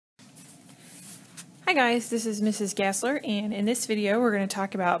Hi guys, this is Mrs. Gassler, and in this video we're going to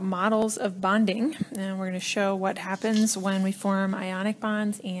talk about models of bonding, and we're going to show what happens when we form ionic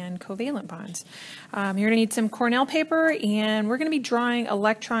bonds and covalent bonds. You're going to need some Cornell paper, and we're going to be drawing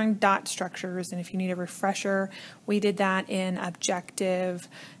electron dot structures, and if you need a refresher, we did that in Objective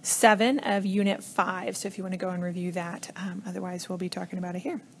 7 of Unit 5, so if you want to go and review that, otherwise we'll be talking about it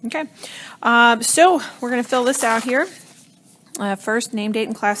here. Okay, so we're going to fill this out here. First, name, date,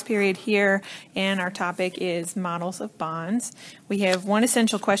 and class period here, and our topic is models of bonds. We have one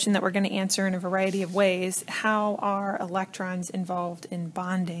essential question that we're going to answer in a variety of ways. How are electrons involved in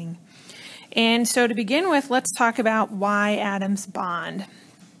bonding? And so to begin with, let's talk about why atoms bond.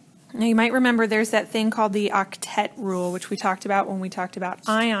 Now you might remember there's that thing called the octet rule, which we talked about when we talked about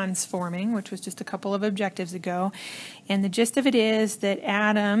ions forming, which was just a couple of objectives ago. And the gist of it is that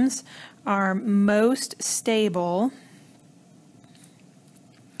atoms are most stable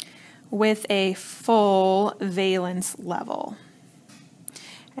with a full valence level.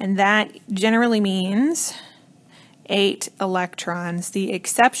 And that generally means 8 electrons. The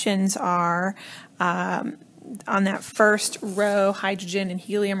exceptions are on that first row, hydrogen and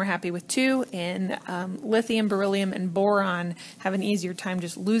helium are happy with 2, and lithium, beryllium, and boron have an easier time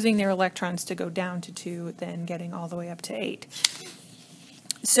just losing their electrons to go down to 2 than getting all the way up to 8.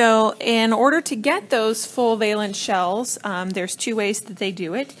 So in order to get those full valence shells, there's 2 ways that they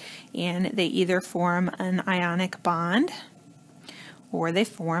do it, and they either form an ionic bond or they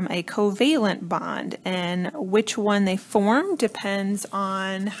form a covalent bond, and which one they form depends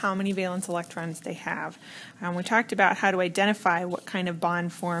on how many valence electrons they have. We talked about how to identify what kind of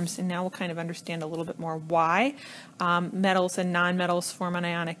bond forms, and now we'll kind of understand a little bit more why metals and nonmetals form an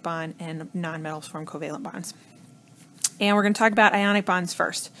ionic bond and nonmetals form covalent bonds. And we're going to talk about ionic bonds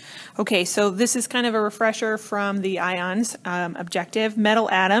first. Okay, so this is kind of a refresher from the ions objective. Metal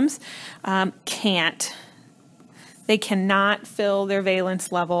atoms they cannot fill their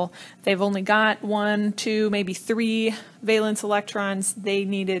valence level. They've only got 1, 2, maybe 3 valence electrons. They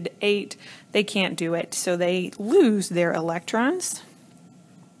needed 8. They can't do it, so they lose their electrons.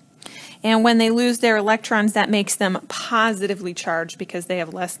 And when they lose their electrons, that makes them positively charged because they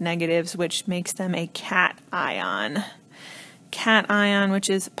have less negatives, which makes them a cation. Cation, which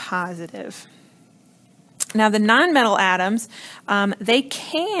is positive. Now the nonmetal atoms, they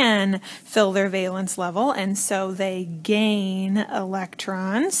can fill their valence level, and so they gain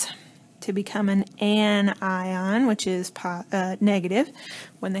electrons to become an anion, which is negative.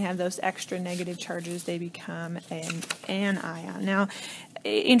 When they have those extra negative charges, they become an anion. Now,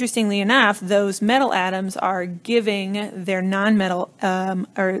 interestingly enough, those metal atoms are giving their nonmetal,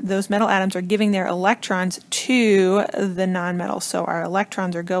 or those metal atoms are giving their electrons to the nonmetal. So our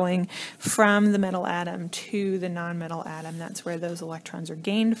electrons are going from the metal atom to the nonmetal atom. That's where those electrons are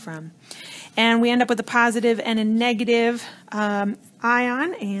gained from. And we end up with a positive and a negative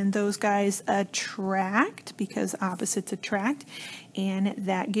ion, and those guys attract because opposites attract, and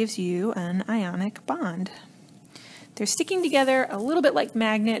that gives you an ionic bond. They're sticking together a little bit like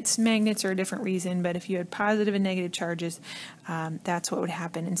magnets. Magnets are a different reason, but if you had positive and negative charges, that's what would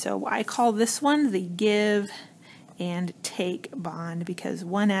happen. And so I call this one the give and take bond because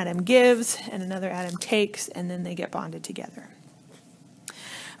one atom gives and another atom takes, and then they get bonded together.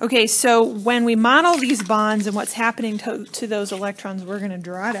 Okay, so when we model these bonds and what's happening to those electrons, we're going to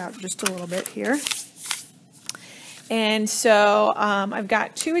draw it out just a little bit here. And so I've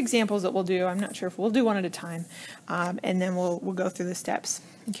got 2 examples that we'll do. I'm not sure if we'll do one at a time, and then we'll go through the steps.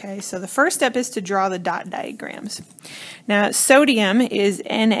 Okay, so the first step is to draw the dot diagrams. Now sodium is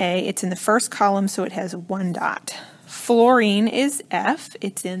Na. It's in the first column, so it has 1 dot. Fluorine is F.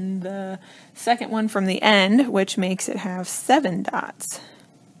 It's in the second one from the end, which makes it have 7 dots.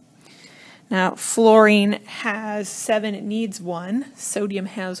 Now, fluorine has 7, it needs 1. Sodium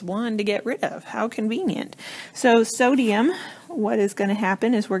has 1 to get rid of. How convenient. So sodium, what is going to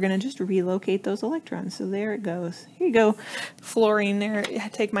happen is we're going to just relocate those electrons. So there it goes. Here you go, fluorine there,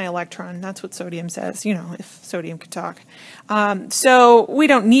 take my electron. That's what sodium says, you know, if sodium could talk. So we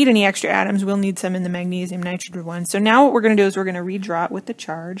don't need any extra atoms. We'll need some in the magnesium nitrogen one. So now what we're going to do is we're going to redraw it with the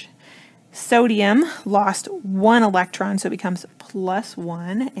charge. Sodium lost 1 electron, so it becomes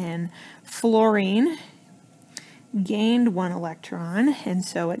 +1, and fluorine gained 1 electron, and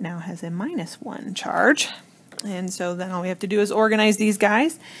so it now has a -1 charge. And so then all we have to do is organize these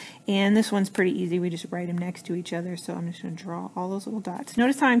guys, and this one's pretty easy. We just write them next to each other, so I'm just going to draw all those little dots.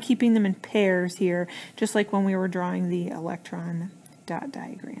 Notice how I'm keeping them in pairs here, just like when we were drawing the electron dot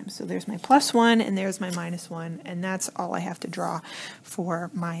diagram. So there's my +1 and there's my -1, and that's all I have to draw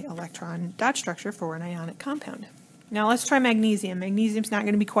for my electron dot structure for an ionic compound. Now let's try magnesium. Magnesium's not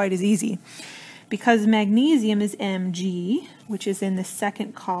going to be quite as easy. because magnesium is Mg, which is in the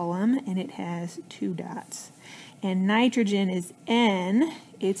second column, and it has 2 dots. And nitrogen is N.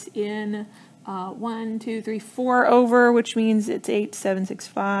 It's in 1, 2, 3, 4 over, which means it's 8, 7, 6,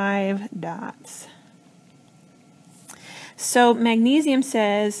 5 dots. So magnesium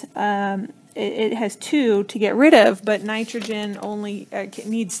says it has 2 to get rid of, but nitrogen only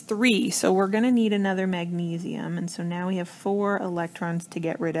needs 3, so we're going to need another magnesium. And so now we have 4 electrons to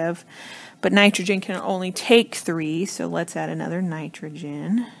get rid of, but nitrogen can only take 3, so let's add another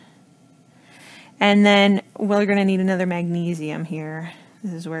nitrogen. And then we're going to need another magnesium here.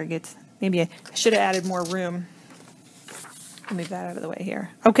 This is where it gets, maybe I should have added more room. Let me move that out of the way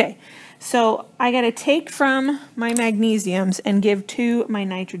here. Okay, so I got to take from my magnesiums and give to my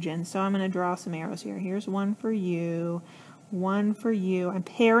nitrogen. So I'm going to draw some arrows here. Here's one for you, one for you. I'm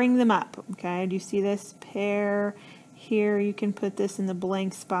pairing them up, okay? Do you see this? Pair. Here you can put this in the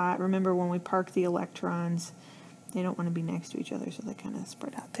blank spot. Remember when we park the electrons, they don't want to be next to each other, so they kind of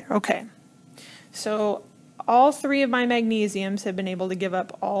spread out there. Okay, so all 3 of my magnesiums have been able to give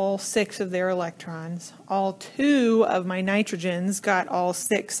up all 6 of their electrons. All 2 of my nitrogens got all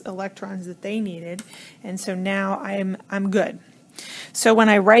 6 electrons that they needed, and so now I'm good. So when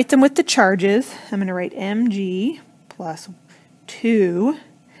I write them with the charges, I'm going to write Mg plus 2,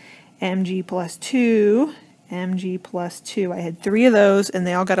 Mg plus 2, Mg plus 2. I had 3 of those, and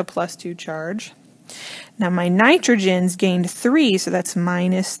they all got a plus 2 charge. Now my nitrogens gained 3, so that's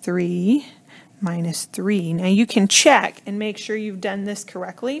minus 3. Minus 3. Now you can check and make sure you've done this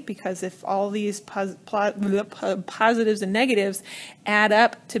correctly, because if all these positives and negatives add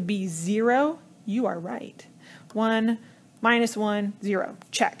up to be 0, you are right. 1, minus 1, 0.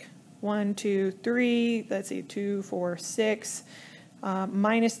 Check. 1, 2, 3. Let's see. 2, 4, 6.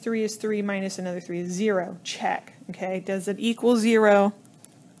 Minus 3 is 3. Minus another 3 is 0. Check. Okay. Does it equal 0?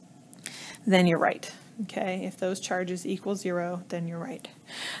 Then you're right. Okay, if those charges equal 0, then you're right.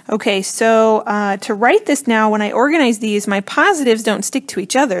 Okay, so to write this now, when I organize these, my positives don't stick to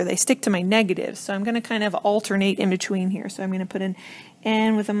each other. They stick to my negatives. So I'm going to kind of alternate in between here. So I'm going to put an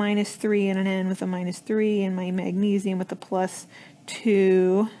N with a minus 3 and an N with a minus 3, and my magnesium with a plus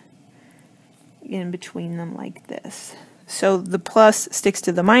 2 in between them like this. So the plus sticks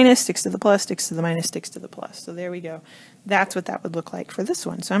to the minus, sticks to the plus, sticks to the minus, sticks to the plus. So there we go. That's what that would look like for this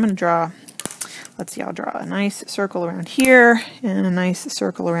one. So I'm going to draw, let's see, I'll draw a nice circle around here and a nice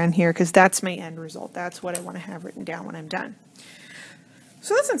circle around here, because that's my end result. That's what I want to have written down when I'm done.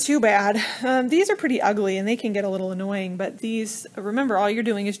 So that's not too bad. These are pretty ugly and they can get a little annoying, but these, remember, all you're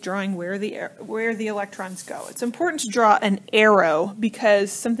doing is drawing where the electrons go. It's important to draw an arrow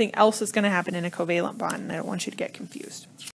because something else is going to happen in a covalent bond, and I don't want you to get confused.